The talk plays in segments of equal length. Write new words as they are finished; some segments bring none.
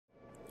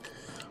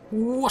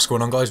What's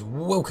going on, guys?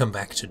 Welcome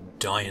back to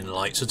Dying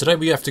Light. So today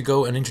we have to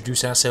go and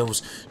introduce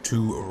ourselves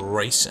to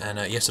Rais,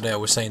 and yesterday I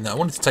was saying that I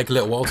wanted to take a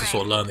little while to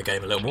sort of learn the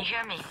game a little more. Can you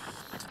hear me?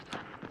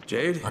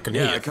 Jade? I can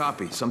hear you. I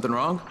copy. Something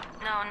wrong?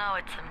 No,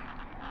 it's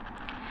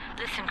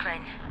Listen,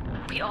 Crane.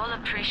 We all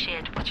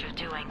appreciate what you're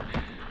doing,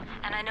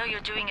 and I know you're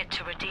doing it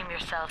to redeem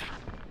yourself,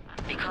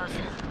 because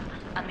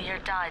Amir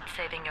died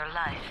saving your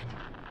life.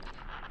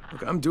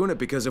 Look, I'm doing it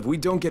because if we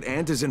don't get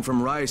antizin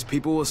from Rais,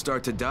 people will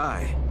start to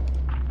die.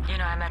 You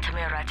know, I met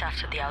Amir right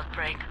after the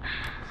outbreak.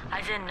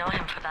 I didn't know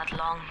him for that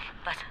long,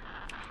 but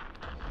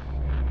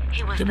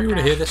he was Did the we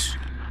really hear best,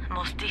 this?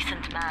 most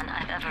decent man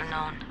I've ever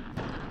known.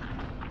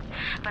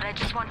 But I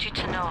just want you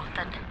to know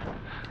that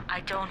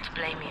I don't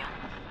blame you.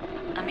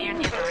 Amir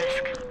knew the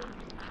risk.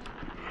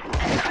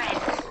 And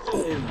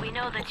Crane, we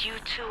know that you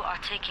too are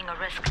taking a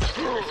risk to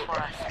do this for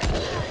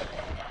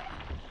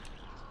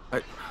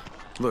us.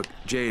 Look,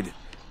 Jade.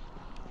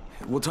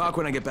 We'll talk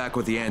when I get back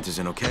with the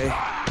antizin, okay?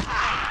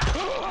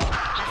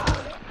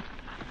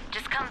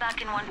 Just come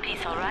back in one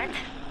piece, alright?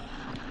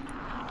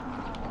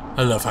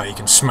 I love how you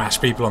can smash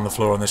people on the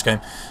floor on this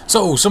game.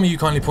 So, some of you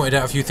kindly pointed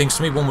out a few things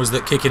to me. One was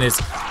that kicking is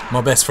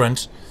my best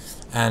friend.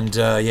 And,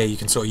 yeah, you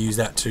can sort of use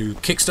that to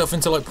kick stuff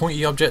into, like,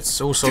 pointy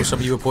objects. Also, some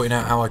of you were pointing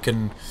out how I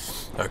can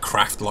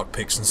craft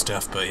lockpicks and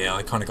stuff. But, yeah,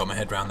 I kind of got my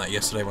head around that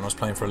yesterday when I was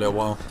playing for a little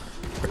while.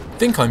 I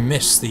think I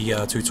missed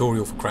the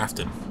tutorial for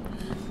crafting.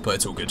 But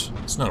it's all good.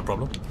 It's not a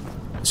problem.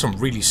 There's some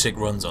really sick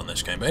runs on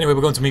this game. But anyway,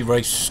 we're going to meet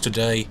Rais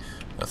today.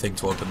 A thing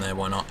to open there,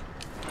 why not?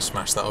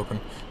 Smash that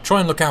open. Try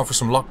and look out for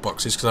some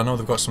lockboxes, because I know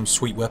they've got some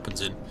sweet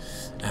weapons in.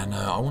 And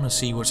I want to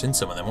see what's in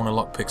some of them. I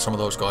want to lockpick some of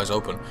those guys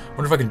open. I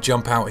wonder if I can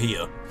jump out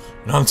here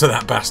and onto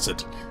that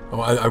bastard.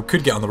 Oh, I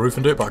could get on the roof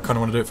and do it, but I kind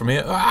of want to do it from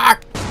here. Ah!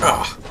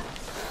 Ah!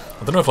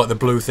 I don't know if like the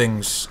blue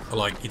things are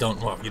like you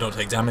don't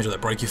take damage or they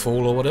break your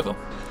fall or whatever.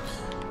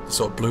 The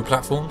sort of blue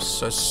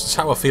platforms. That's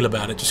how I feel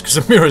about it. Just because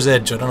of Mirror's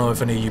Edge. I don't know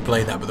if any of you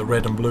play that, but the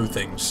red and blue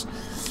things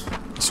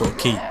are sort of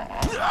key.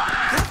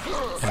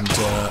 And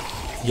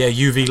yeah,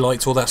 UV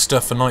lights, all that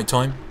stuff for night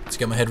time. To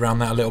get my head around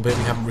that a little bit.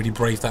 We haven't really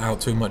braved that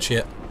out too much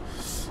yet.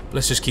 But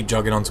let's just keep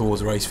jogging on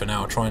towards the Rais for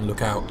now. Try and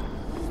look out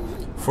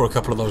for a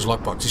couple of those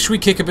lockboxes. Should we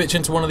kick a bitch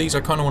into one of these? I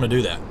kind of want to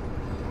do that.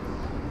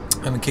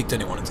 I haven't kicked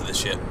anyone into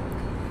this yet.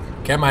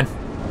 Come on.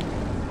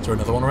 Is there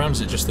another one around?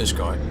 Is it just this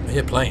guy? I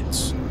hear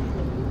planes.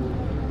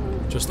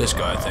 Just this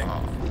guy, I think.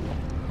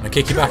 I'm gonna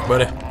kick you back,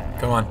 buddy.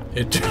 Come on.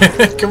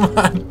 Come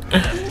on.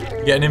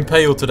 You're getting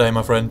impaled today,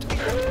 my friend.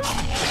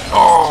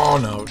 Oh,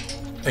 no.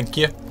 Thank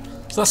you.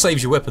 So that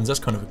saves your weapons. That's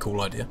kind of a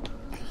cool idea.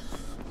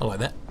 I like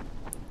that.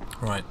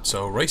 Right,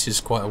 so Rais is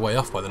quite a way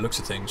off by the looks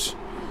of things.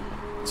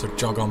 So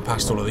jog on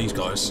past all of these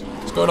guys.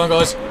 What's going on,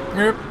 guys?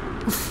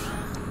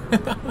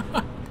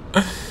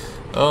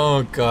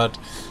 Oh, God.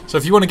 So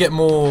if you want to get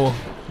more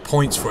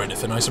points for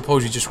anything, I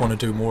suppose you just want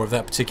to do more of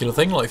that particular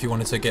thing. Like if you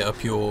wanted to get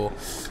up your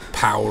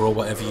power or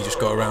whatever, you just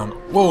go around.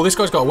 Whoa, this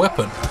guy's got a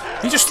weapon.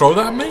 Did he just throw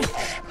that at me?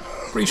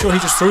 Pretty sure he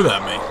just threw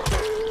that at me.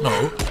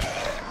 No.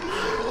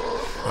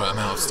 Right, I'm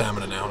out of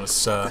stamina now.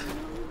 Let's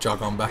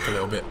jog on back a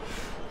little bit.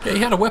 Yeah, he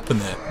had a weapon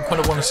there. I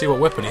kind of want to see what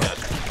weapon he had.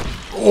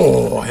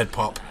 Oh, head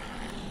pop.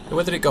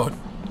 Where did it go?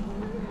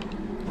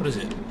 What is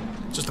it?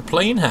 Just a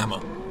plain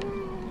hammer.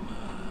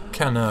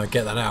 Can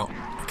get that out.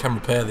 I can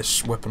repair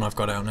this weapon I've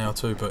got out now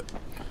too, but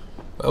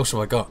what else have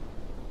I got?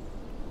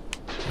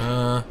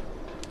 I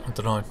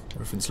don't know.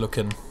 Everything's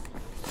looking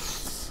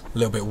a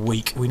little bit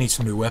weak. We need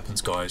some new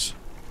weapons, guys.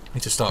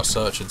 Need to start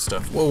searching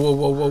stuff. Whoa, whoa,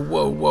 whoa, whoa,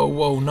 whoa, whoa,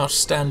 whoa! Not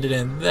standing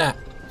in that.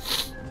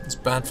 It's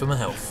bad for my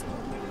health.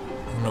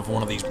 Another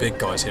one of these big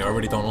guys here. I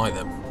really don't like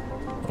them.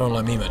 I don't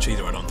like me much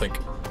either, I don't think.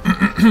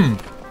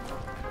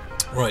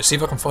 Right, see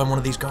if I can find one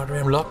of these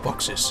goddamn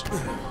lockboxes.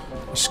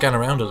 Scan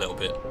around a little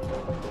bit.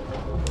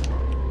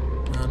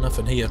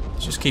 Nothing here.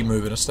 Let's just keep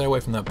moving. Let's stay away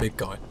from that big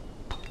guy.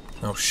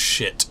 Oh,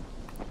 shit.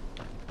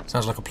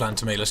 Sounds like a plan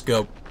to me. Let's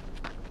go.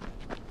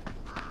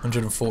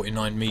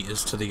 149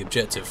 meters to the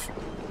objective.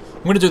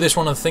 I'm going to do this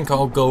one. I think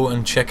I'll go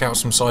and check out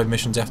some side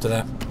missions after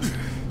that.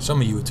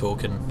 Some of you were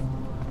talking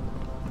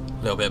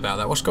a little bit about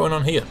that. What's going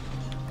on here?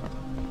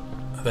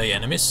 Are they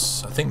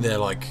enemies? I think they're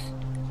like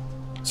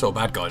sort of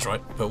bad guys,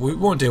 right? But we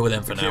won't deal with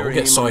them for now. We'll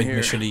get side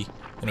mission-y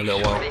in a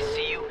little while. They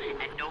see you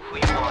and know who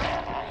you are.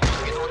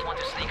 You don't want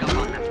to sneak up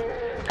on them.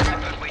 That's a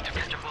good way to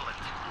catch a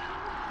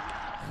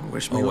bullet.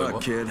 Wish me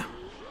luck, kid.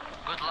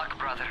 Good luck,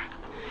 brother.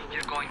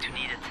 You're going to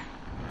need it.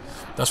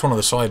 That's one of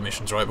the side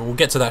missions, right? But we'll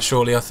get to that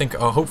shortly. I think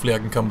hopefully I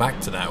can come back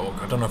to that, or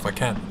I don't know if I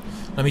can.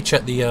 Let me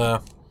check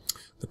the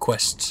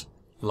quest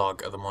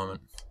log at the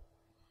moment.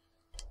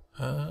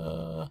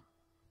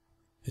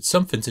 It's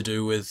something to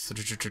do with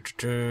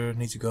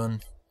needs a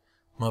gun,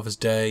 Mother's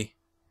Day.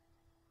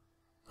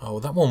 Oh,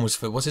 that one was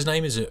for what's his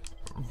name? Is it?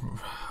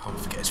 I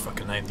forget his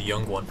fucking name. The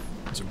young one.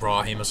 Is it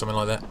Brahim or something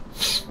like that?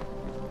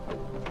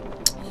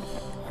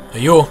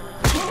 Hey, you!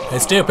 Hey,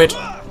 stupid!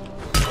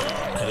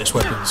 Hey, this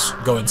weapon's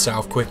going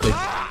south quickly.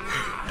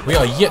 We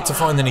are yet to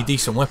find any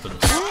decent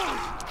weapons.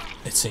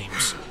 It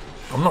seems.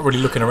 I'm not really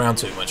looking around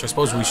too much. I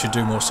suppose we should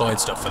do more side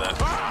stuff for that.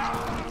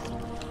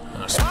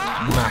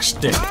 Smash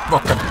this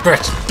fucking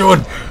bitch.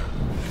 Done.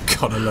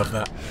 God, I love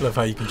that. I love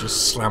how you can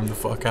just slam the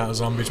fuck out of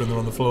zombies when they're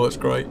on the floor. It's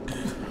great.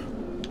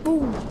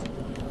 Boom.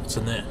 What's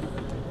in there?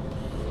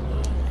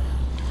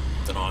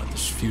 Don't know.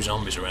 There's a few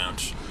zombies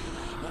around.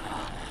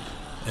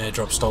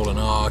 Airdrop stolen.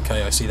 Oh,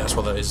 okay. I see. That's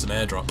what that is. An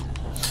airdrop.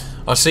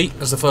 I see.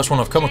 That's the first one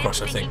I've come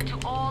across, I think.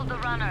 To all the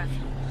runners.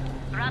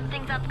 Wrap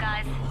things up,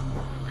 guys.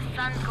 The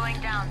sun's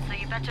going down, so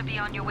you better be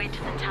on your way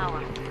to the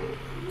tower.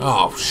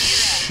 Oh,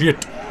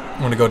 shit.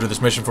 I'm gonna go do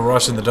this mission for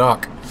Rais in the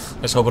dark.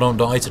 Let's hope I don't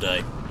die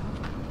today.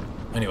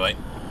 Anyway,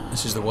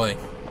 this is the way.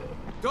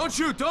 Don't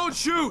shoot! Don't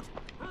shoot!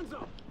 Hands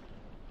up!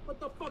 What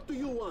the fuck do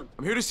you want?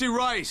 I'm here to see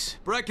Rais.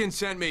 Brecken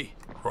sent me.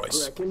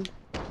 Rais. Brecken?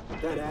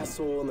 That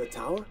asshole in the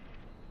tower?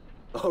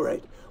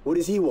 Alright, what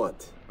does he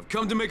want? I've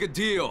come to make a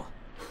deal.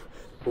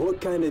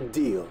 What kind of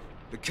deal?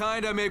 The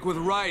kind I make with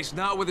Rais,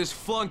 not with his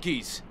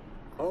flunkies.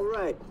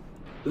 Alright,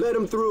 let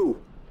him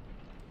through.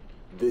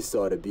 This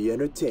ought to be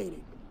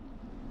entertaining.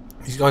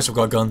 These guys have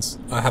got guns.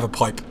 I have a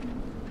pipe.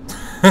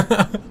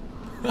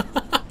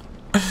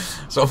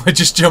 So we're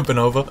just jumping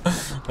over.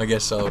 I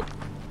guess so.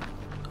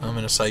 I'm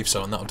in a safe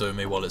zone. That'll do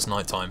me while it's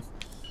night time.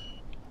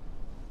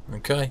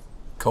 Okay.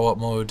 Co-op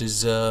mode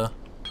is now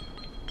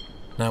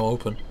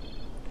open.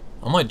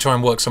 I might try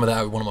and work some of that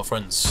out with one of my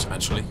friends,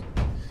 actually.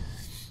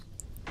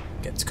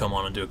 Get to come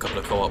on and do a couple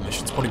of co-op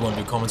missions. Probably won't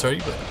do commentary,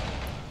 but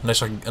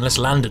unless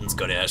Landon's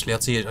got it, actually,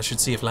 I should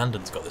see if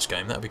Landon's got this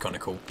game. That'd be kind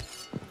of cool.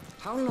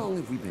 How long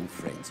have we been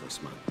friends,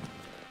 Osman?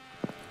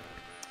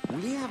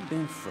 We have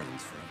been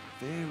friends for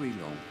a very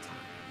long time.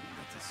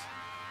 That is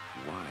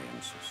why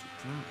I'm so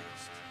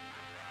surprised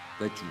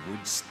that you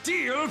would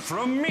steal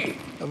from me.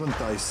 Haven't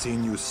I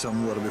seen you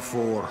somewhere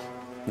before?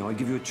 Now I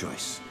give you a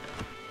choice.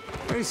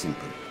 Very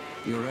simple.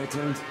 Your right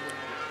hand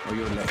or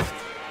your left?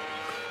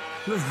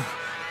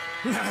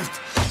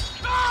 Left.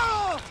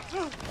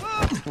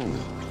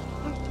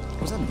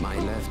 Was that my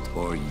left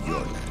or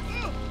your left?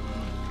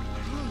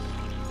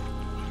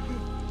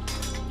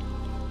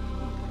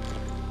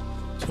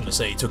 I was going to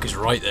say he took his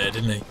right there,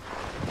 didn't he?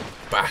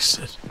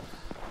 Bastard.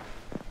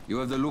 You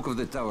have the look of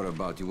the tower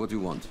about you. What do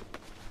you want?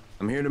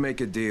 I'm here to make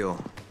a deal.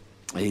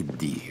 A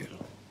deal.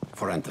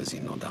 For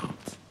Antazin, no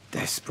doubt.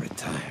 Desperate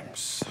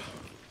times.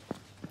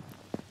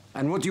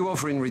 And what do you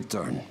offer in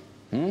return?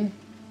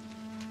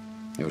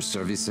 Your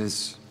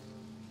services?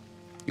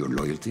 Your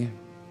loyalty?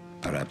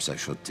 Perhaps I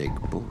should take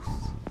both.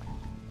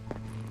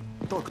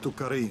 Talk to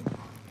Karim.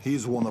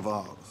 He's one of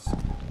ours.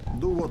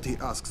 Do what he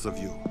asks of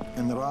you,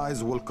 and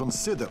Rais will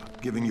consider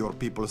giving your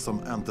people some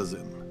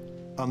antizin.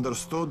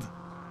 Understood?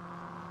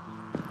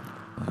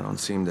 I don't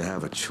seem to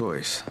have a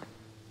choice.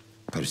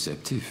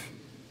 Perceptive.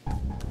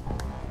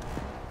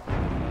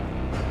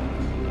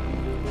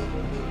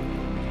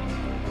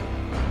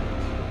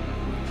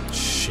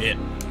 Shit.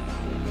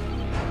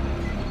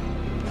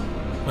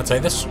 I'm gonna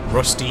take this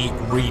rusty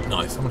reed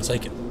knife. I'm gonna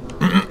take it.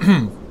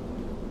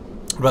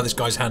 What about this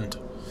guy's hand?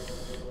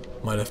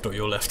 My left or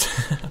your left?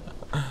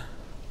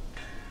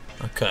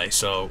 Okay,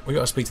 so we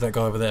gotta speak to that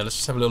guy over there. Let's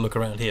just have a little look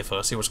around here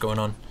first, see what's going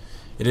on.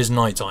 It is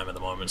night time at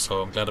the moment,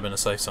 so I'm glad I'm in a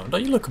safe zone.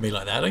 Don't you look at me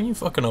like that. Don't you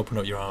fucking open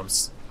up your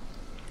arms.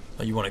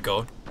 Like you want to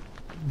go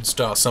and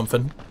start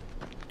something.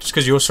 Just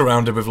because you're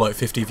surrounded with like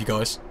 50 of you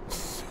guys.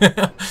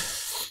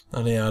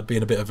 And yeah, I'd be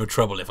in a bit of a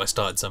trouble if I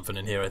started something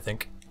in here, I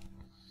think.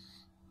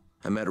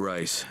 I met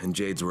Rais, and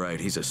Jade's right,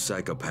 he's a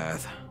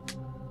psychopath.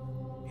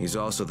 He's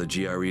also the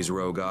GRE's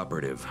rogue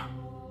operative.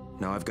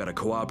 Now I've got to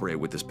cooperate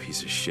with this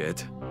piece of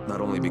shit. Not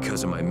only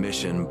because of my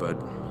mission,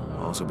 but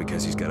also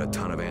because he's got a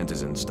ton of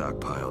antizin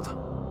stockpiled.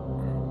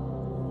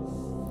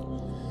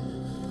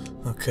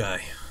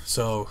 Okay,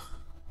 so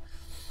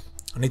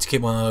I need to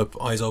keep my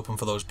eyes open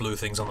for those blue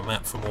things on the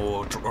map for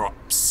more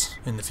drops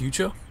in the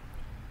future.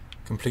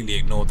 Completely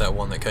ignored that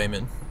one that came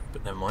in,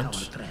 but never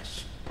mind.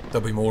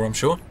 There'll be more, I'm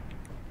sure.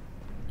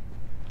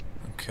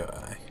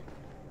 Okay.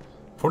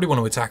 Probably want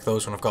to attack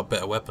those when I've got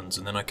better weapons,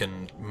 and then I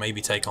can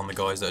maybe take on the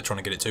guys that are trying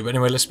to get it too. But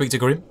anyway, let's speak to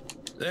Karim.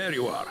 There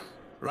you are.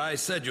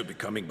 Rais said you'd be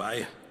coming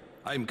by.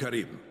 I'm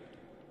Karim.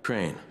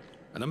 Crane.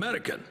 An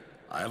American.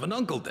 I have an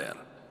uncle there.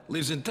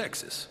 Lives in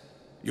Texas.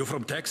 You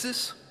from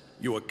Texas?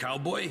 You a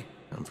cowboy?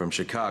 I'm from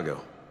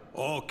Chicago.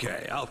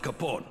 Okay, Al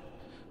Capone.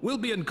 We'll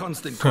be in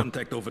constant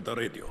contact over the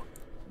radio.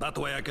 That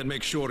way I can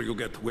make sure you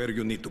get where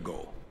you need to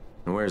go.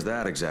 And where's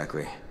that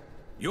exactly?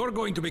 You're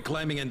going to be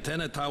climbing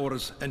antenna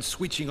towers and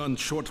switching on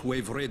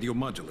shortwave radio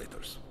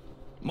modulators.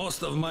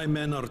 Most of my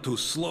men are too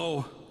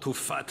slow, too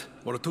fat,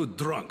 or too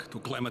drunk to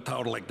climb a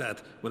tower like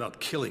that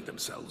without killing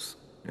themselves.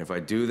 And if I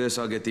do this,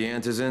 I'll get the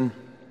antizin?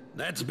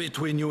 That's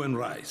between you and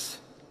Rais.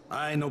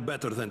 I know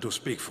better than to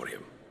speak for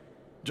him.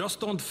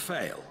 Just don't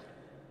fail.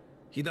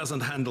 He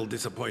doesn't handle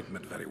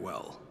disappointment very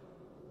well.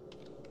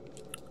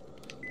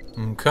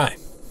 Okay,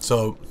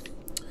 so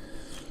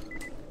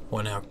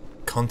why now?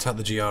 Contact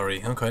the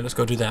GRE. Okay, let's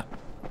go do that.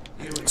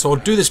 So I'll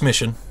do this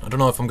mission. I don't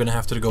know if I'm going to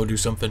have to go do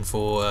something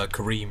for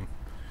Karim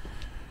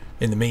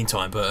in the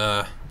meantime,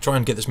 but try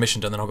and get this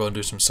mission done, then I'll go and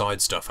do some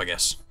side stuff, I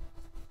guess.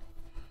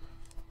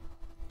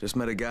 Just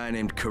met a guy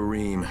named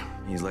Karim.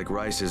 He's like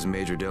Rice's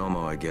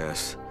majordomo, I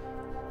guess.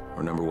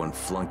 or number one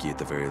flunky at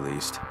the very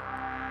least.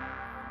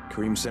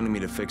 Kareem's sending me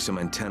to fix some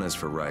antennas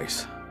for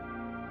Rais.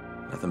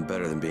 Nothing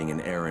better than being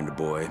an errand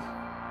boy.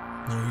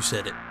 No, you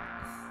said it.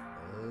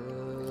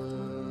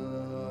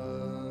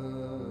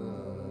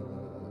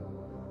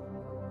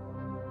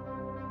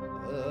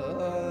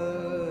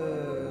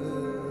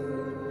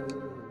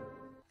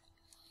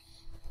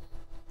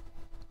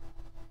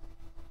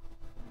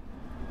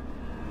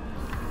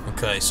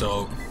 Okay,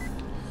 so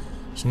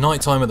it's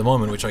night time at the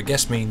moment, which I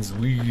guess means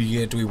do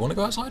we want to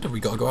go outside? Have we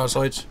got to go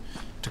outside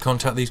to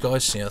contact these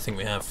guys? Yeah, I think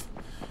we have.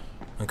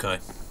 Okay,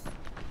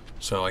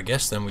 so I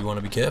guess then we want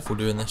to be careful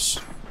doing this.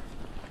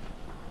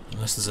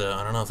 Unless there's a,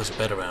 I don't know if there's a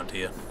bed around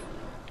here.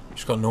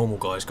 Just got normal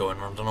guys going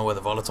on. I don't know where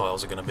the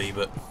volatiles are going to be,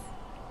 but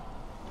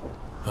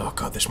oh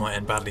god, this might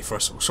end badly for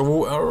us. So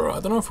we'll, I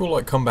don't know if we'll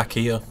like come back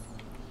here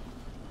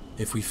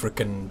if we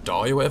frickin'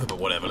 die or whatever, but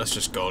whatever. Let's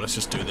just go. Let's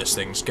just do this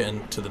thing. Just get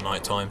into the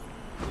night time.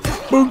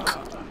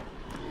 Boonk!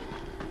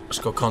 Let's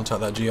go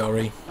contact that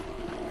GRE.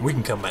 We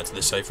can come back to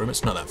this safe room.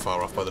 It's not that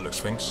far off by the looks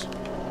of things.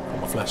 Got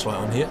my flashlight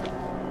on here.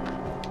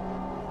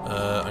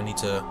 I need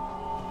to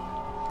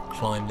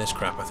climb this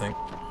crap, I think.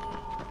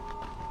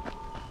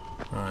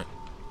 Alright.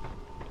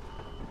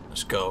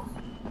 Let's go.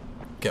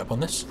 Get up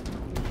on this.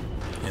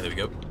 Yeah, there we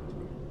go.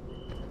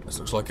 This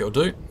looks like it'll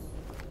do.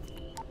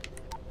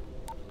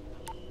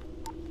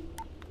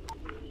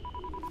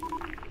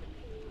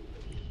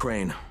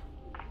 Crane.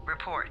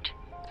 Report.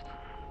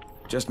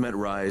 Just met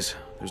Rais.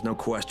 There's no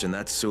question,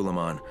 that's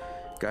Suleiman.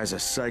 Guy's a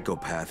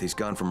psychopath. He's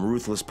gone from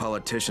ruthless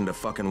politician to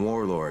fucking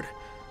warlord.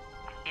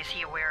 Is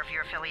he aware of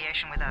your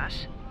affiliation with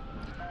us?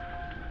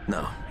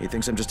 No, he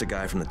thinks I'm just a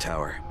guy from the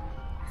tower.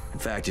 In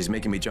fact, he's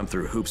making me jump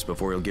through hoops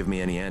before he'll give me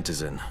any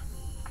antizin.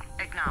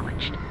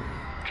 Acknowledged.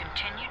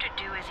 Continue to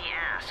do as he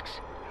asks.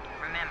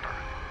 Remember,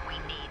 we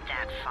need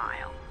that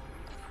file.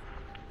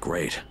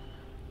 Great.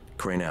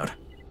 Crane out.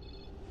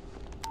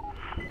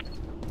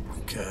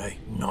 Okay,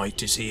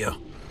 night is here.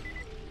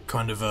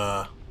 Kind of,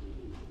 I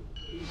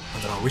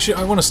don't know,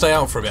 I want to stay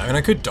out for a bit. I mean,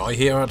 I could die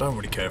here, I don't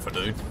really care if I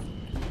do.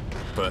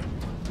 But,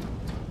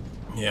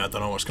 yeah, I don't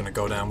know what's going to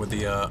go down with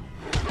the,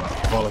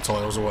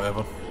 volatiles or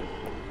whatever.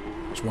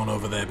 There's one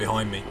over there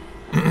behind me.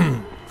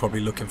 Probably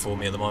looking for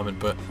me at the moment,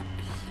 but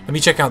let me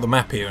check out the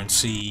map here and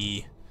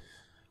see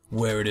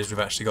where it is we've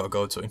actually got to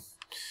go to.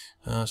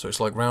 So it's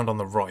like round on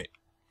the right.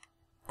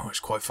 Oh, it's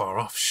quite far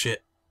off,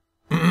 shit.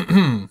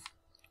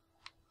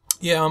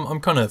 Yeah, I'm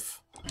kind of,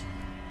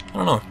 I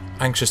don't know,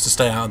 anxious to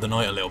stay out of the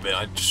night a little bit.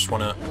 I just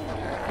want to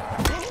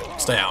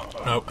stay out.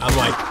 No, out of the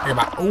way. Get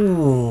back.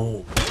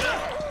 Ooh.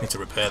 Need to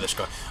repair this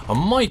guy. I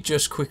might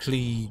just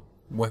quickly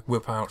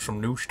whip out some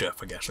new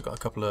stuff, I guess. I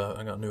got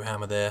a new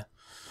hammer there.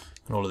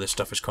 And all of this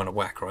stuff is kind of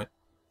whack, right?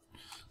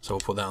 So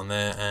we'll put that on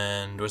there.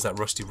 And where's that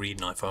rusty reed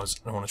knife? I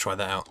want to try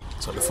that out.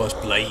 It's like the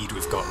first blade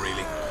we've got,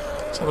 really.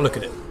 Let's have a look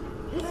at it.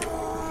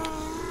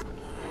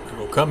 They're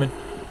all coming.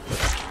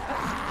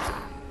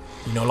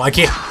 You know, like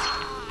it.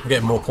 I'm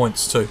getting more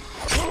points too.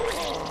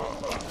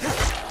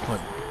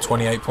 Like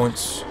 28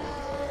 points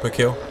per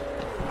kill.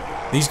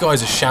 These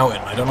guys are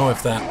shouting. I don't know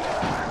if that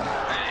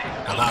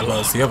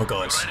alerts the other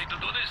guys.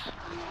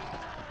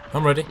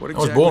 I'm ready. What I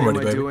was exactly born ready,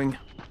 am I baby. doing?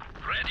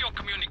 Radio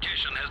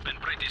communication has been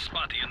pretty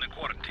spotty in the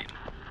quarantine.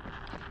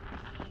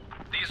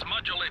 These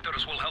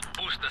modulators will help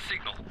boost the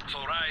signal, so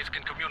Rais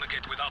can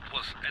communicate with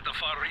outposts at the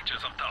far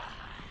reaches of town.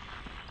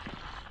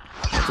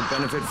 It's a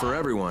benefit for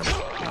everyone,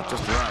 not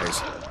just Rais.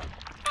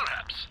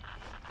 Perhaps.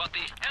 But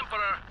the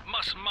Emperor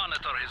must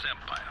monitor his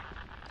empire.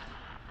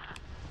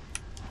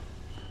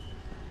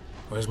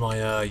 Where's my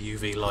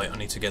UV light? I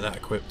need to get that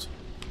equipped.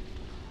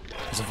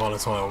 There's a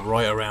volatile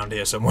right around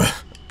here somewhere.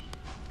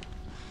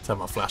 Turn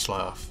my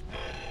flashlight off.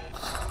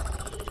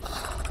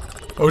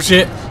 Oh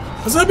shit!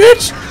 What's that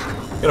bitch?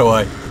 Get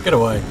away! Get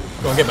away!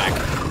 Go on, get back!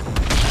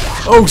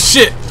 Oh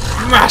shit!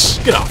 Mash!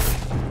 Get off!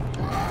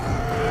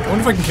 I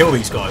wonder if I can kill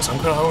these guys. I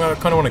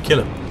kind of want to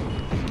kill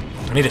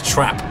him. I need a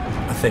trap,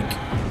 I think.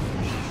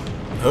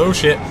 Oh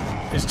shit!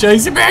 It's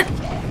chasing me!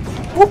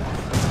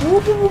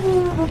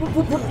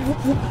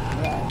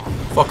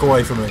 Fuck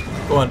away from me!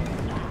 Go on,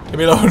 leave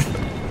me alone.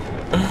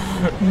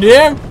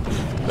 Yeah!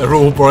 They're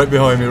all bright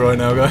behind me right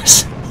now,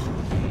 guys.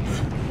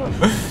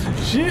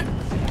 Shit!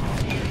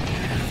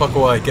 Fuck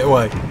away! Get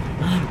away!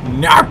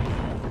 No!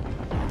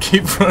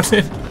 Keep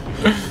running!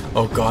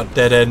 Oh god,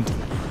 dead end.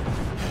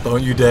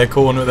 Don't you dare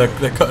corner. They're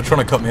trying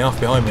to cut me off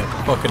behind me. I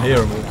can fucking hear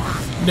them all.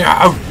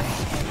 No!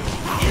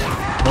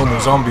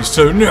 Normal zombies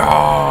too.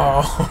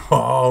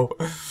 No!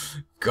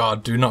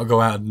 God, do not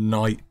go out at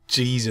night.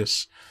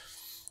 Jesus.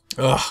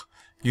 Ugh.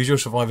 Use your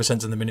survivor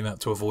sense in the minimap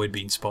to avoid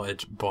being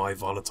spotted by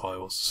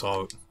volatiles.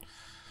 So,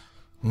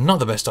 not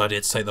the best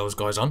idea to take those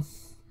guys on.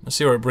 Let's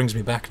see where it brings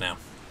me back now.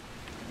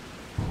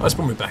 Oh, let's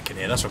bring me back in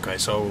here. That's okay.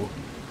 So,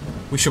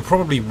 we should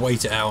probably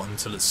wait it out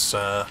until it's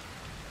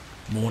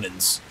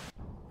mornings.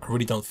 I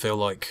really don't feel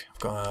like I've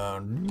got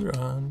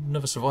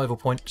another survival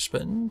point to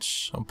spend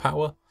on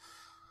power.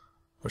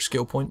 Or a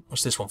skill point.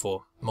 What's this one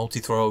for?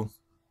 Multi-throw.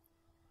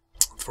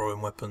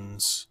 Throwing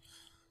weapons.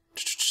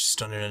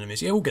 Stunning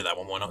enemies. Yeah, we'll get that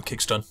one. Why not? Kick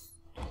stun.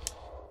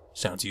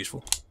 Sounds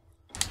useful.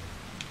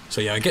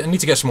 So yeah, I need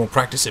to get some more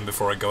practice in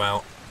before I go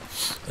out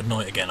at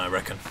night again, I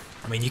reckon.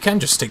 I mean, you can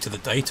just stick to the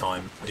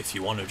daytime if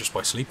you want to, just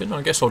by sleeping.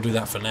 I guess I'll do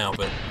that for now,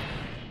 but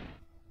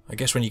I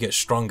guess when you get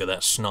stronger,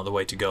 that's not the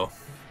way to go.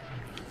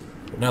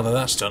 But now that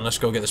that's done, let's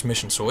go get this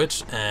mission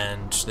sorted,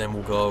 and then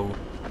we'll go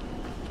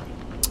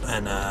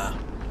and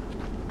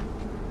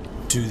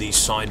do these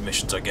side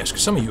missions, I guess,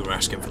 because some of you were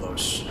asking for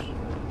those.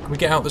 Can we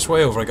get out this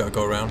way, or have I got to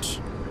go around?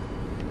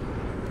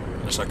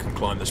 Unless I can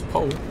climb this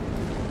pole.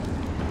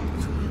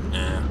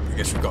 Nah, I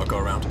guess we've got to go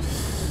around.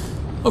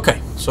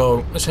 Okay,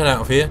 so let's head out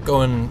of here,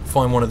 go and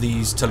find one of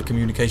these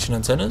telecommunication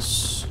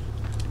antennas.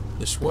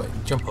 This way.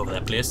 Jump over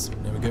there, please.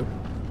 There we go.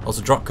 There's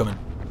a drop coming.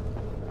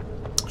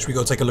 Should we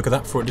go take a look at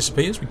that before it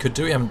disappears? We could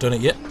do, we haven't done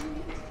it yet.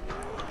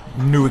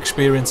 New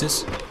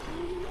experiences.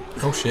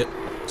 Oh shit.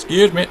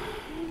 Excuse me.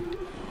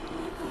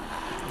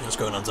 What's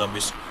going on,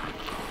 zombies?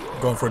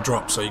 I'm going for a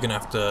drop, so you're gonna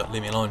have to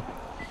leave me alone.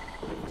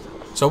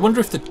 So I wonder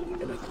if the...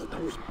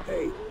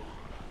 Hey,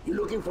 you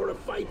looking for a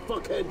fight,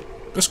 fuckhead?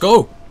 Let's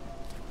go!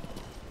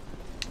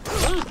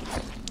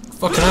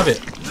 Fucking have it.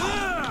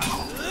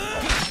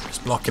 It's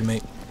blocking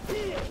me.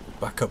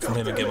 Back up from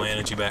him and get my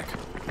energy back.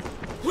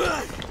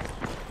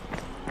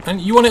 And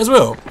you want it as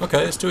well? Okay,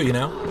 there's two of you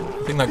now.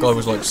 I think that guy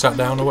was like sat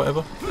down or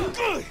whatever.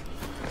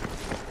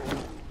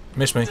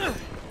 Missed me.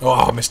 Oh,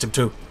 I missed him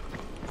too.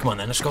 Come on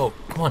then, let's go.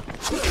 Come on.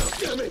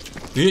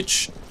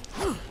 Bitch.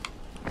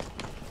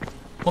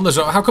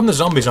 Well, how come the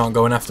zombies aren't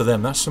going after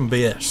them? That's some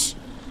BS.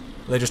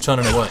 They're just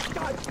turning away.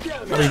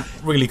 That'd be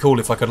really cool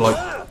if I could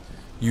like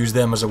use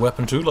them as a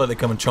weapon too, like they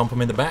come and chomp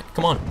them in the back.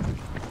 Come on.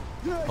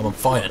 I'm on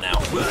fire now.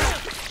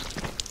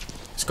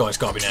 This guy's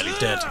got to be nearly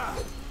dead.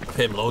 I've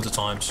hit him loads of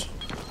times.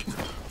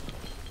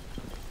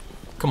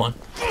 Come on.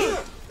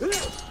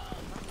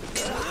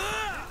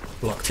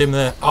 Blocked him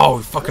there. Oh,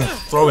 fucking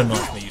throwing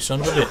knife me, you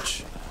son of a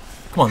bitch.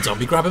 Come on,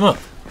 zombie, grab him up.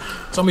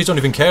 Zombies don't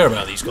even care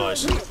about these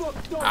guys.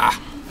 Ah.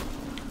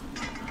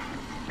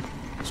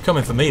 It's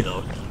coming for me,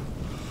 though.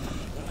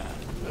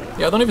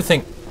 Yeah, I don't even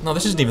think... No,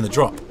 this isn't even the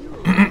drop.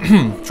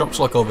 Drop's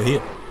like over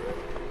here.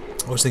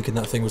 I was thinking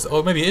that thing was...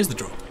 Oh, maybe it is the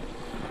drop.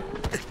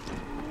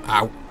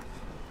 Ow.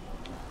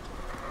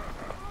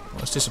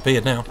 Well, it's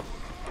disappeared now.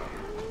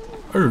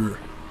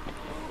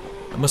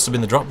 That must have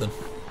been the drop then.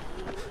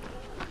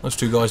 Those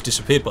two guys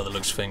disappeared by the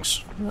looks of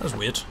things. That was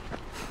weird.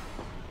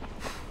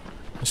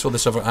 I saw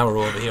this other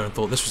arrow over here and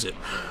thought this was it.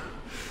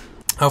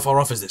 How far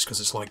off is this? Because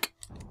it's like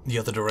the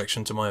other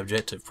direction to my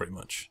objective, pretty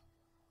much.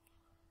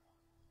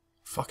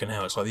 Fucking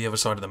hell, it's like the other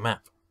side of the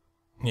map.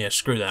 Yeah,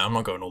 screw that. I'm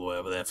not going all the way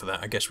over there for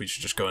that. I guess we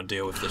should just go and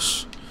deal with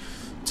this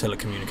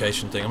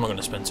telecommunication thing. I'm not going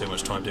to spend too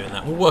much time doing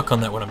that. We'll work on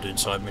that when I'm doing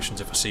side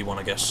missions if I see one,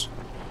 I guess.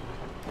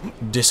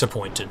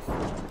 Disappointed.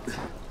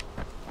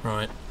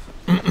 Right.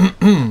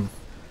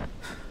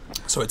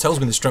 So it tells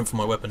me the strength of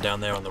my weapon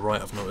down there on the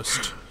right, I've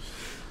noticed.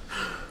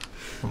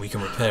 And we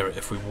can repair it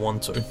if we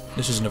want to.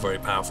 This isn't a very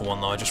powerful one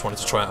though, I just wanted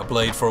to try out a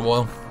blade for a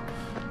while.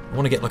 I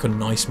want to get like a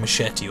nice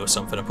machete or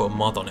something and put a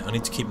mod on it. I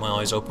need to keep my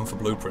eyes open for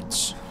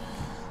blueprints.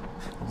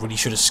 I really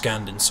should have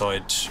scanned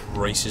inside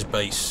Race's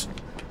base,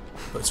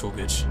 but it's all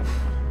good.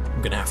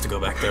 I'm going to have to go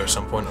back there at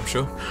some point, I'm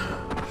sure.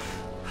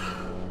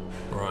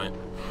 Right.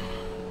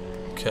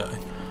 Okay.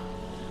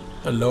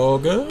 Hello,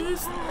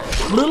 guys.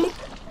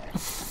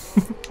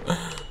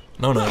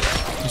 No, no.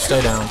 You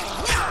stay down.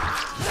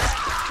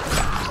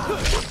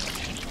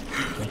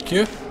 Thank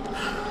you.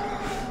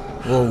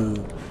 Whoa.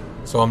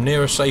 So I'm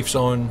near a safe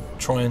zone.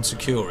 Try and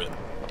secure it.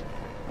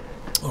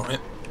 Alright.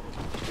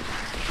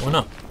 Why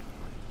not?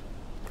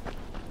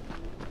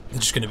 Are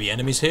just going to be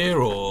enemies here,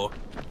 or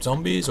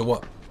zombies, or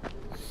what?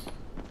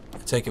 I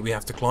take it we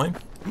have to climb.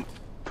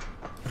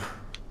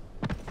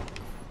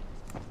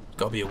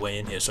 Got to be a way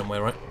in here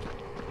somewhere, right?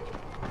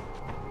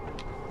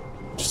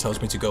 Just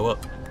tells me to go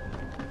up.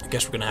 I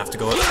guess we're going to have to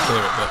go up to clear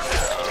it, but...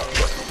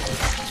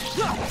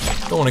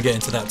 Don't want to get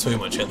into that too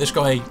much yet. This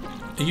guy...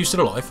 Are you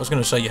still alive? I was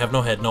going to say you have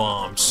no head, no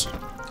arms.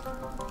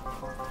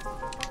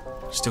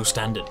 Still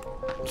standing.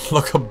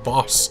 Like a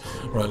boss.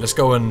 Right, let's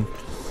go and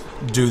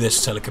do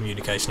this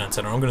telecommunication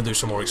antenna. I'm going to do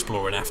some more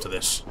exploring after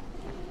this.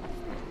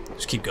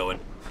 Just keep going.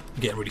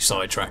 I'm getting really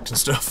sidetracked and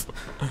stuff.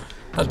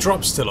 That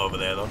drop's still over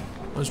there, though.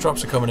 Those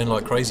drops are coming in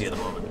like crazy at the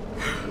moment.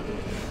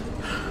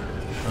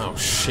 Oh,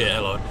 shit,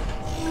 hello.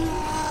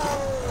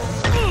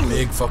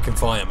 Big fucking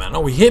fireman.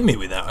 Oh, he hit me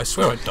with that. I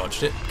swear I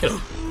dodged it. Get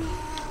him.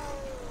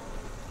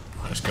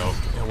 Let's go.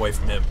 Get away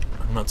from him.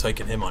 I'm not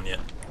taking him on yet.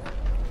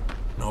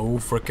 No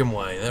frickin'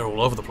 way. They're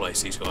all over the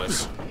place, these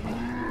guys.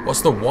 What's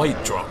the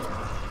white drop?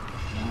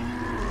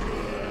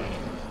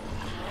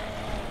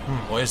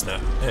 What is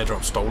that?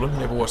 Airdrop stolen?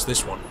 Yeah, but what's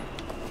this one?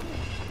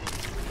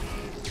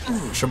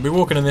 Shouldn't be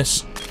walking in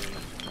this.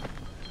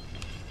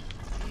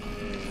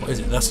 What is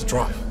it? That's the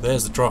drop.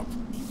 There's the drop.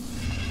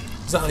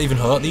 Does that even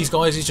hurt these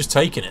guys? He's just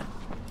taking it.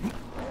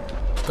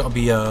 There's got to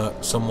be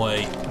some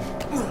way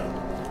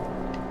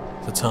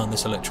to turn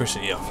this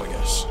electricity off, I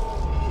guess.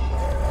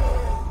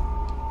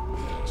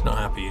 He's not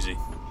happy, is he?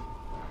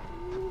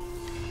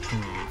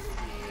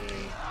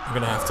 I'm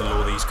gonna have to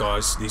lure these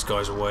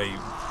guys away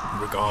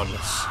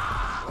regardless.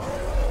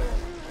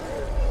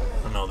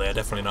 Oh, no, they're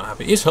definitely not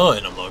happy. It's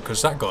hurting them though,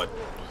 because that guy,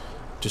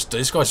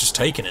 this guy's just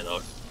taking it though.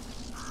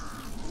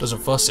 Doesn't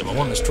fuss him. I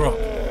want this truck.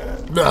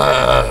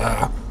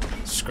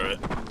 Screw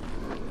it.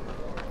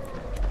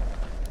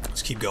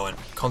 Let's keep going.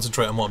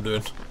 Concentrate on what I'm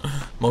doing.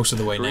 Most of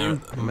the way now.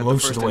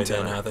 Most of the way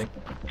there now, I think.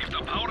 If the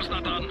power's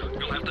not on,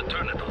 you'll have to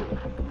turn it on.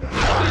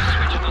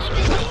 Switch the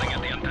small building at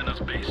the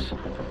antenna's base.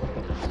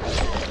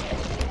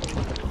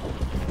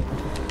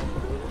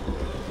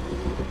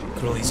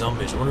 Look at all these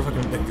zombies. I wonder if I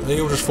can... Are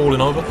they all just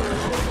falling over?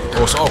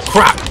 Oh,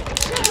 crap!